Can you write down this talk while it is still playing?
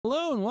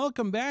Hello and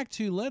welcome back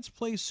to Let's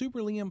Play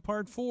Super Liam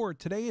Part 4.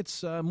 Today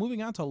it's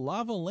moving on to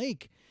Lava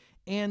Lake.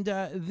 And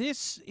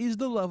this is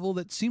the level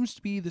that seems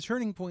to be the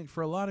turning point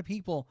for a lot of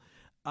people.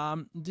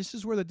 This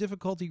is where the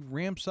difficulty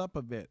ramps up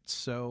a bit,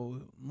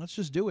 so let's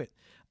just do it.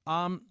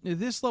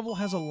 This level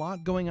has a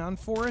lot going on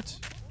for it.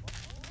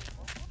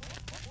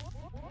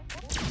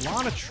 A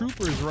lot of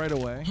troopers right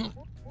away.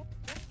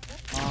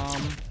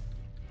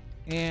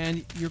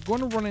 And you're going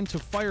to run into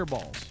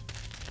fireballs.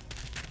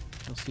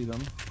 You'll see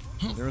them.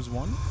 There's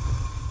one.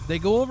 They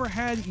go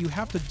overhead, you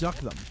have to duck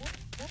them.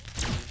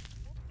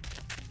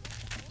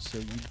 So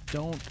you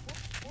don't...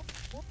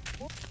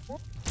 There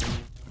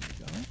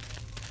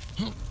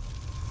we go.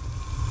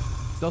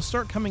 They'll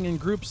start coming in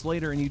groups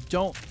later, and you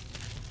don't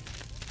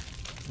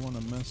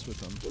want to mess with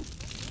them.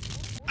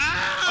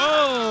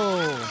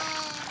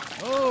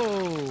 Oh!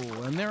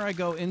 Oh! And there I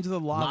go into the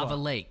lava. Lava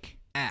Lake.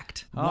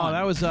 Act 1. Oh,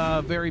 that was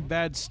a very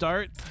bad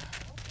start.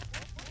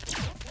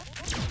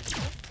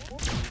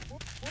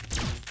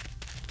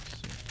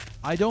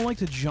 I don't like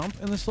to jump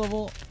in this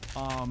level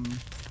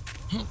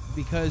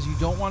because you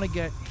don't want to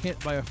get hit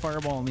by a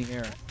fireball in the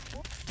air.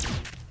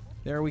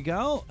 There we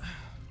go.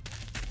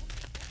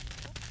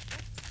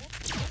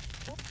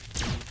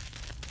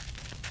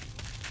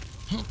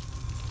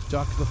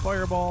 Duck the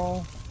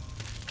fireball.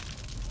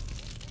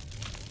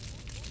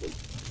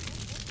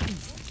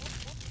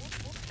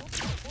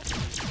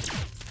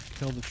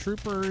 Kill the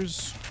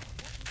troopers.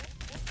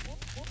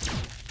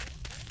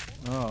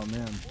 Oh,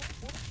 man.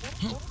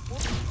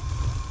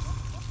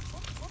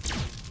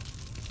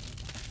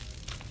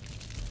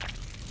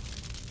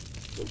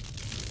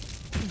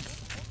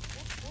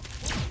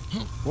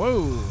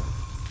 Whoa!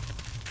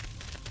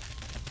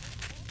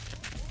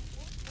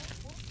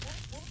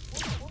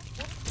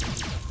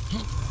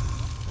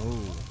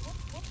 Oh.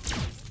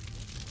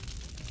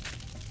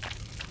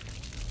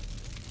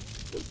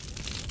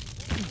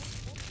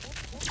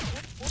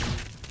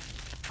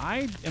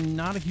 I am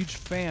not a huge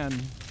fan.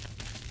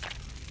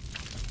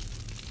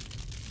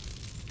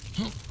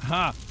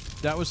 Ha!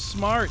 That was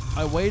smart.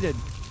 I waited.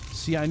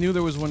 See, I knew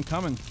there was one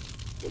coming.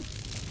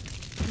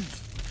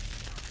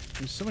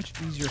 It was so much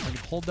easier if I could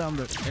hold down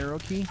the arrow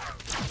key.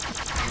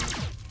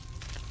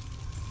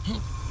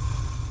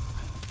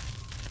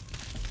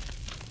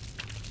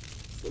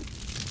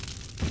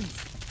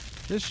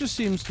 This just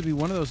seems to be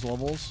one of those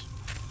levels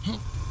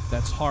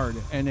that's hard.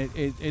 And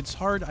it's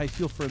hard, I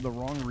feel, for the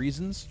wrong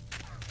reasons.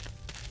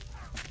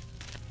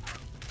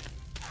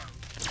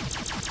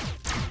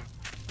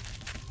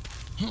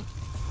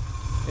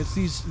 It's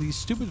these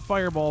stupid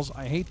fireballs.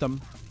 I hate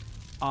them.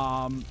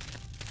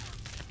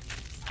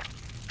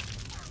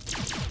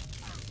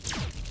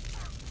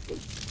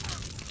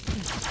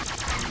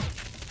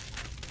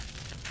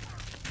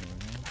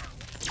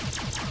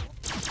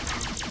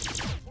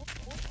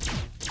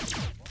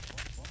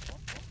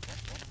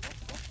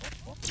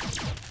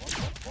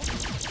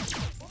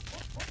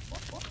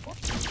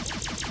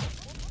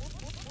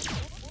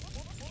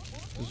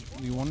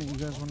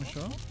 You guys want to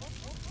show up?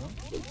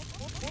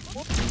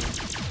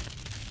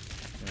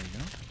 There we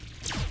go.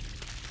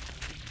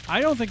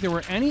 I don't think there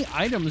were any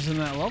items in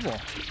that level.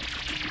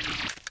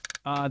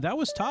 That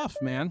was tough,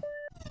 man.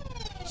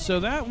 So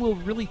that will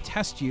really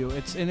test you.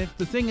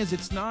 The thing is,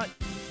 it's not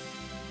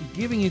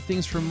giving you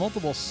things from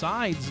multiple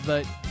sides,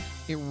 but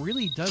it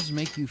really does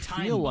make you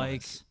feel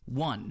like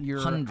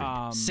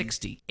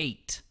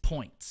 168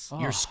 points. Oh,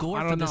 your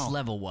score for this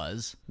level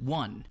was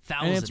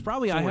 1,000. And it's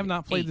probably, I have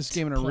not played this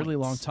game in a really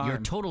long time. Your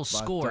total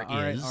score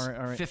is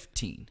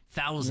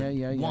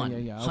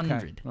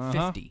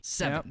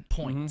 15,157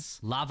 points.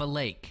 Lava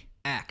Lake,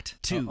 Act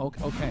 2. Oh,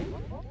 okay.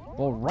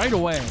 Well, right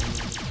away.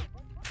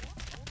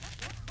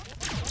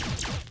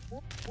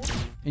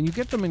 And you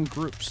get them in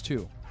groups,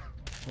 too.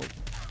 Oh.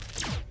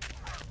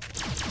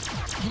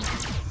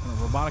 And a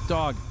robotic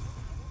dog.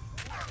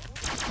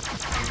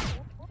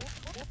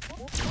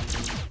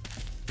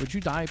 Would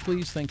you die,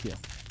 please? Thank you.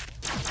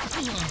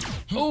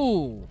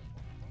 Oh!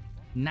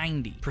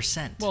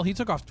 90%. Well, he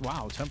took off,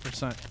 wow,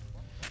 10%.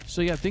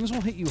 So, yeah, things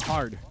will hit you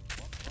hard.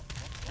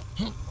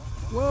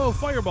 Whoa,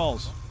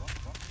 fireballs.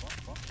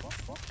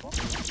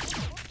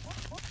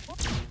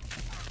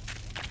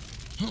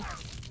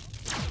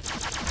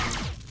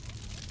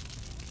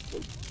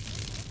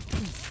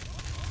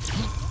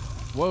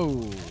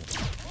 Whoa.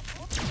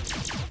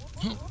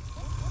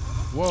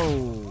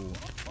 Whoa.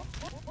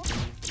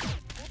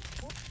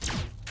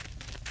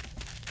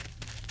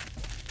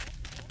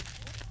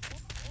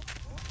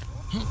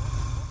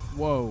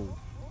 Whoa.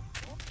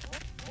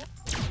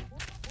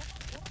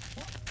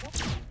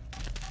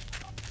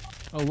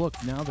 Oh,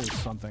 look, now there's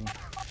something.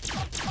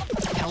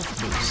 Health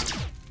boost.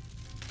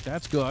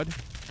 That's good.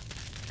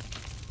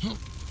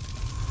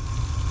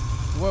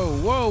 Whoa,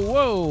 whoa,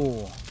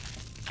 whoa.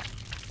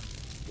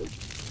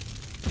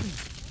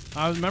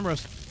 I remember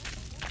us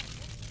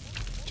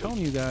telling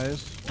you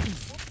guys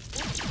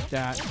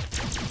that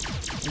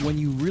when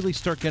you really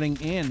start getting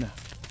in,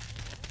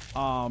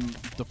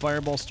 the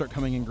fireballs start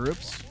coming in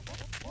groups.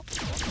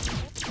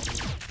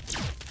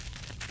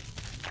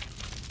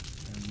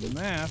 And the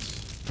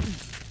mass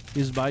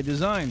is by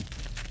design.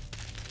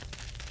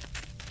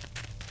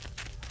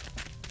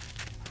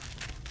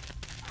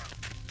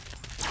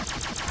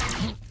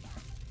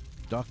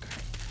 Duck.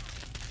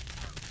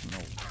 No.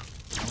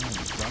 I'm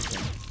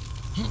ducking.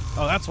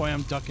 Oh, that's why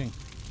I'm ducking.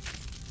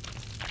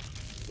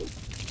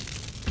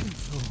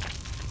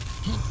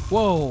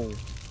 Whoa.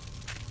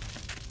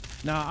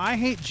 Now, I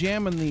hate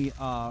jamming the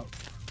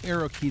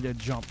arrow key to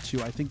jump,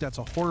 too. I think that's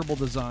a horrible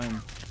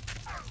design.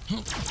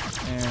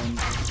 And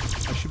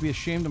I should be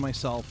ashamed of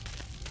myself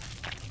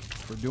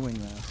for doing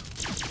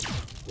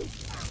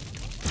that.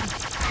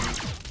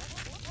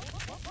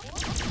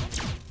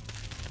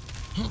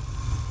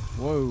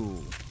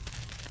 Whoa.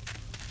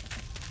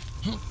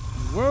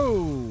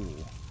 Whoa.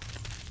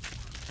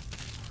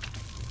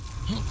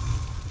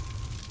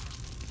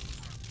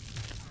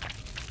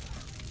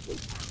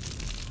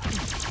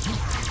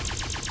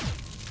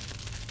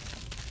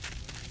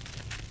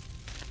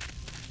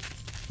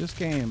 This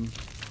game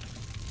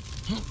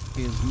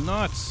is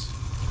nuts.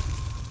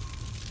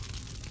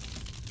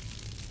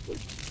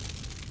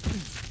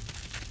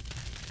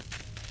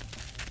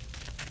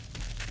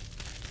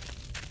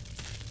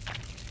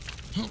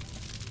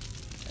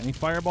 Any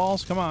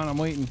fireballs? Come on, I'm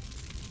waiting.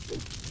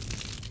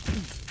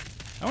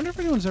 I wonder if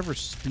anyone's ever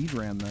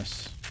speedran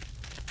this.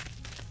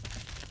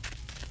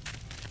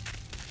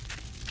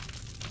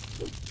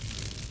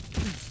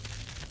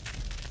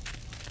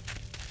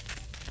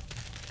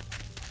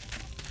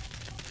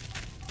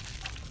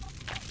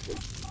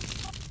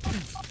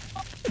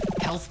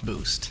 Health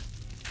boost.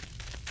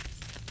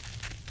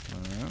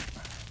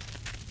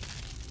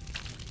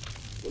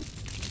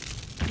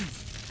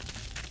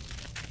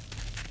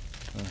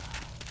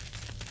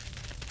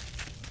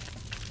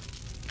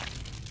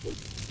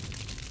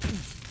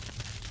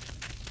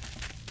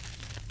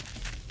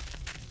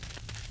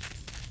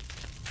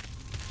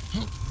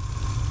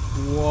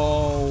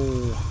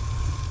 Whoa.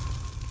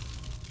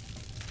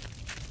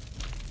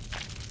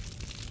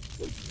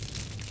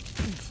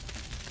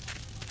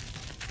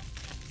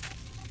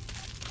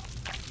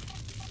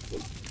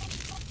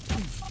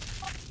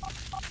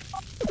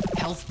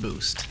 Health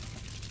boost.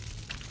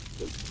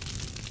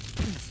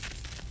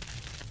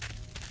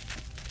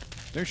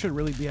 There should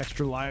really be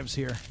extra lives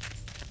here.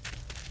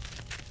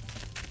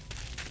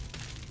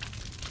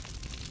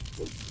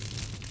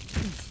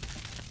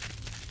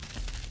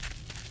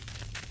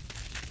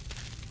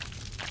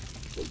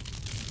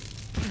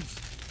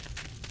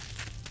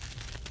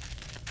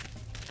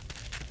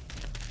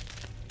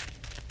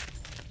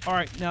 All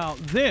right, now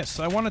this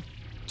I want to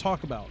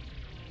talk about.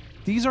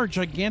 These are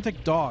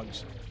gigantic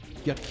dogs.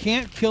 You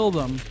can't kill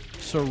them,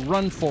 so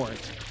run for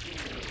it.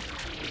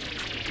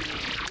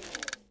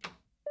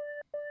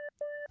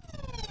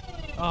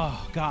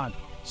 Oh, God.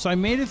 So I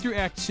made it through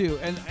Act 2,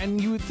 and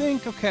you would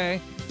think,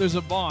 okay, there's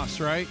a boss,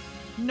 right?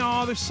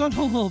 No, there's something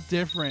a little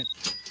different.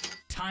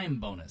 Time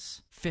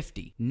bonus.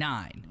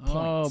 59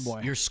 Oh, points.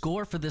 boy. Your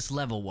score for this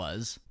level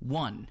was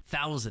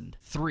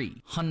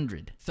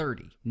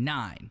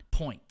 1,339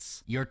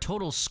 points. Your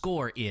total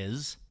score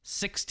is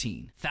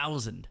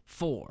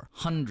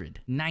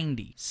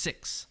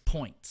 16,496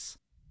 points.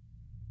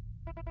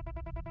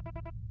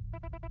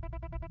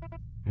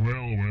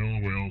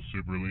 Well,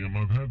 Super Liam,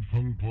 I've had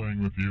fun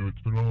playing with you. It's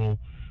been all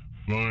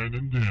fine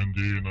and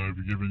dandy, and I've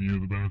given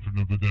you the benefit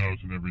of the doubt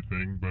and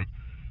everything, but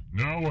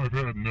now I've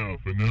had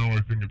enough, and now I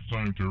think it's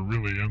time to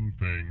really end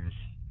things.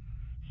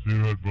 See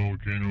that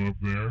volcano up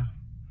there?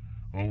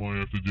 All I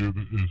have to do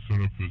is set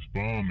up this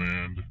bomb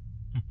and...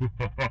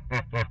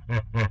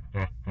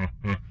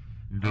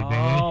 Goodbye,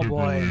 Oh, Super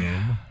boy.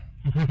 Liam.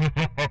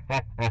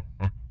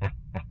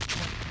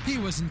 He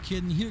wasn't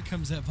kidding. Here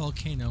comes that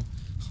volcano.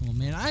 Oh,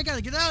 man, I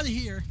gotta get out of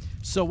here.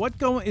 So what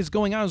is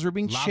going on is we're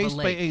being Lava chased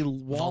by lake. a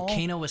wall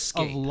Volcano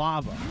escape. of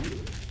lava.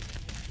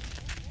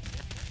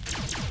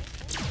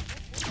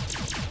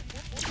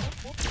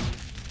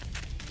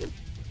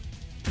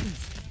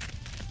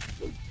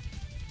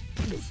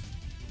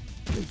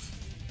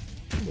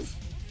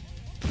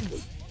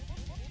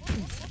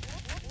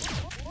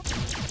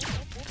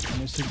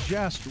 And I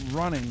suggest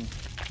running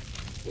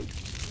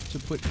to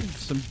put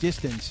some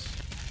distance.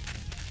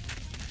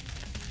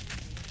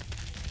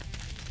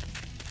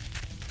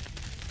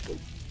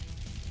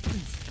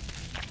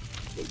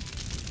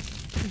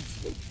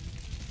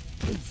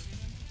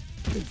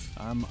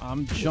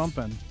 I'm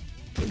jumping.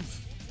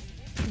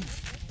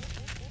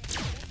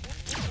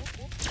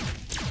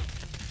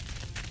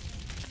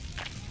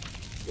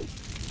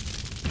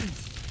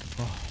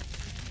 Oh.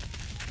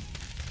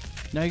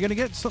 Now you're gonna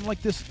get something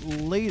like this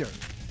later.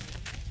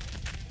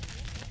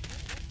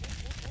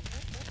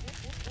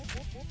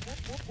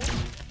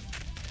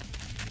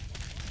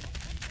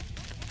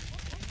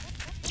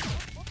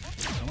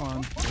 Come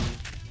on.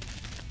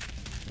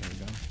 There we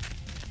go.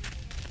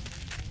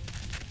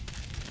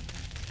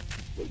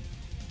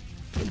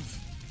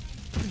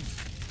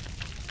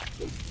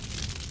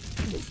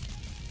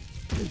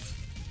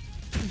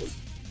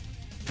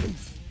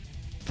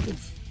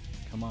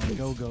 Come on,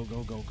 go, go,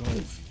 go, go, go.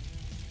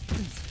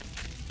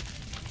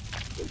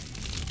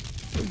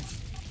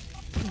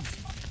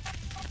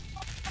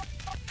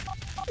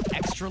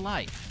 extra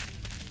life.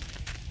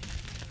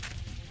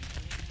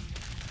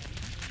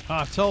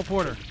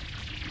 Teleporter.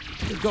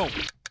 Go.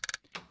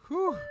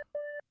 Whew.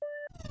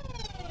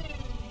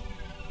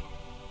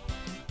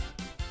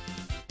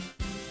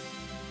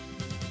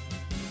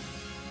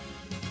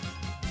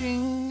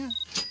 Ding.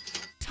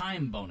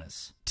 Time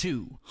bonus,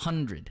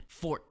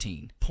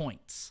 214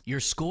 points. Your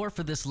score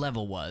for this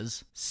level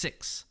was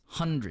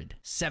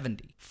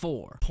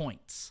 674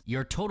 points.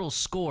 Your total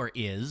score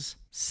is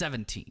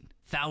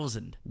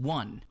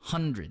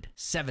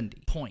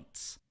 17,170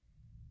 points.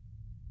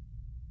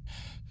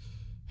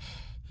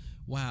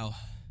 Wow,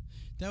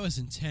 that was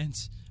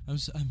intense.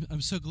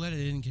 I'm so glad I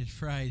didn't get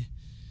fried.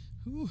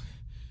 Whew.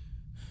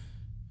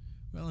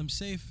 Well, I'm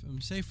safe.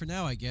 I'm safe for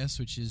now, I guess,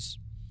 which is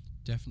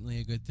definitely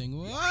a good thing.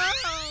 Whoa!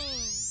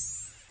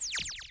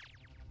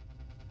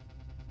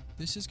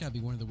 This has got to be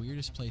one of the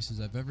weirdest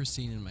places I've ever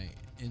seen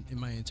in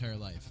my entire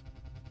life.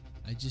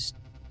 I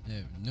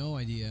have no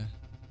idea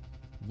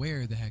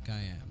where the heck I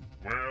am.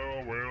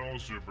 Well,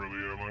 Super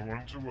Liam, I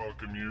want to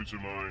welcome you to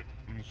my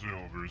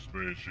silver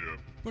spaceship.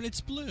 But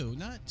it's blue,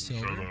 not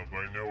silver. Shut up,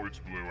 I know it's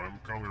blue. I'm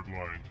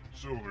colorblind.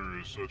 Silver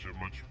is such a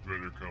much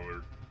better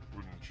color,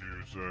 wouldn't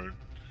you say?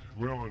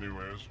 Well,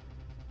 anyways,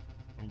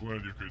 I'm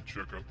glad you could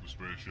check out the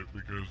spaceship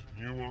because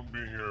you won't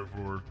be here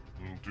for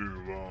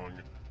too long.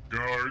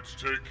 Guards,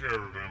 take care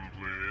of him,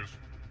 please.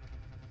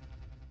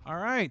 All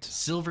right.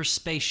 Silver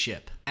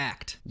Spaceship,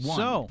 Act 1.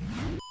 So,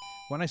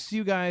 when I see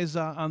you guys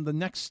on the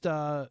next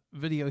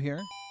video here,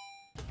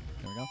 there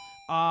we go.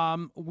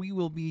 We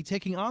will be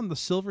taking on the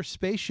Silver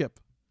Spaceship,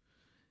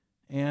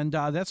 and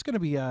that's going to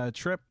be a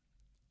trip,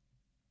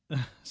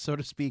 so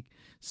to speak.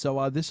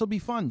 So this will be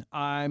fun.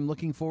 I'm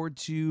looking forward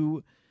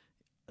to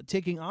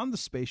taking on the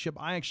spaceship.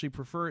 I actually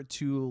prefer it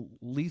to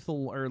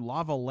Lethal or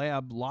Lava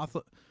Lake.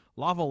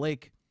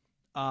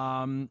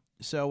 Yeah,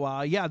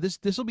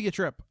 this will be a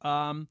trip.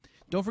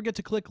 Don't forget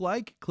to click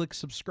like, click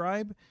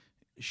subscribe,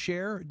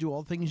 share, do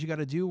all the things you got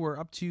to do. We're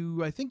up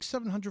to, I think,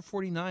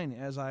 749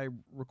 as I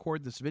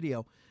record this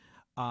video,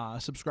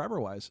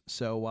 subscriber-wise.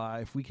 So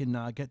if we can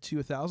get to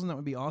 1,000, that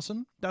would be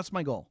awesome. That's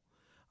my goal.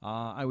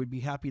 I would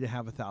be happy to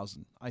have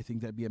 1,000. I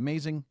think that'd be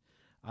amazing.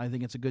 I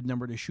think it's a good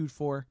number to shoot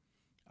for.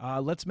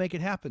 Let's make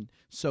it happen.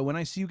 So when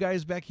I see you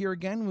guys back here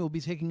again, we'll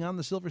be taking on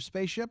the Silver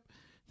Spaceship.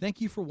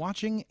 Thank you for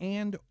watching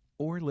and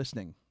or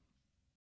listening.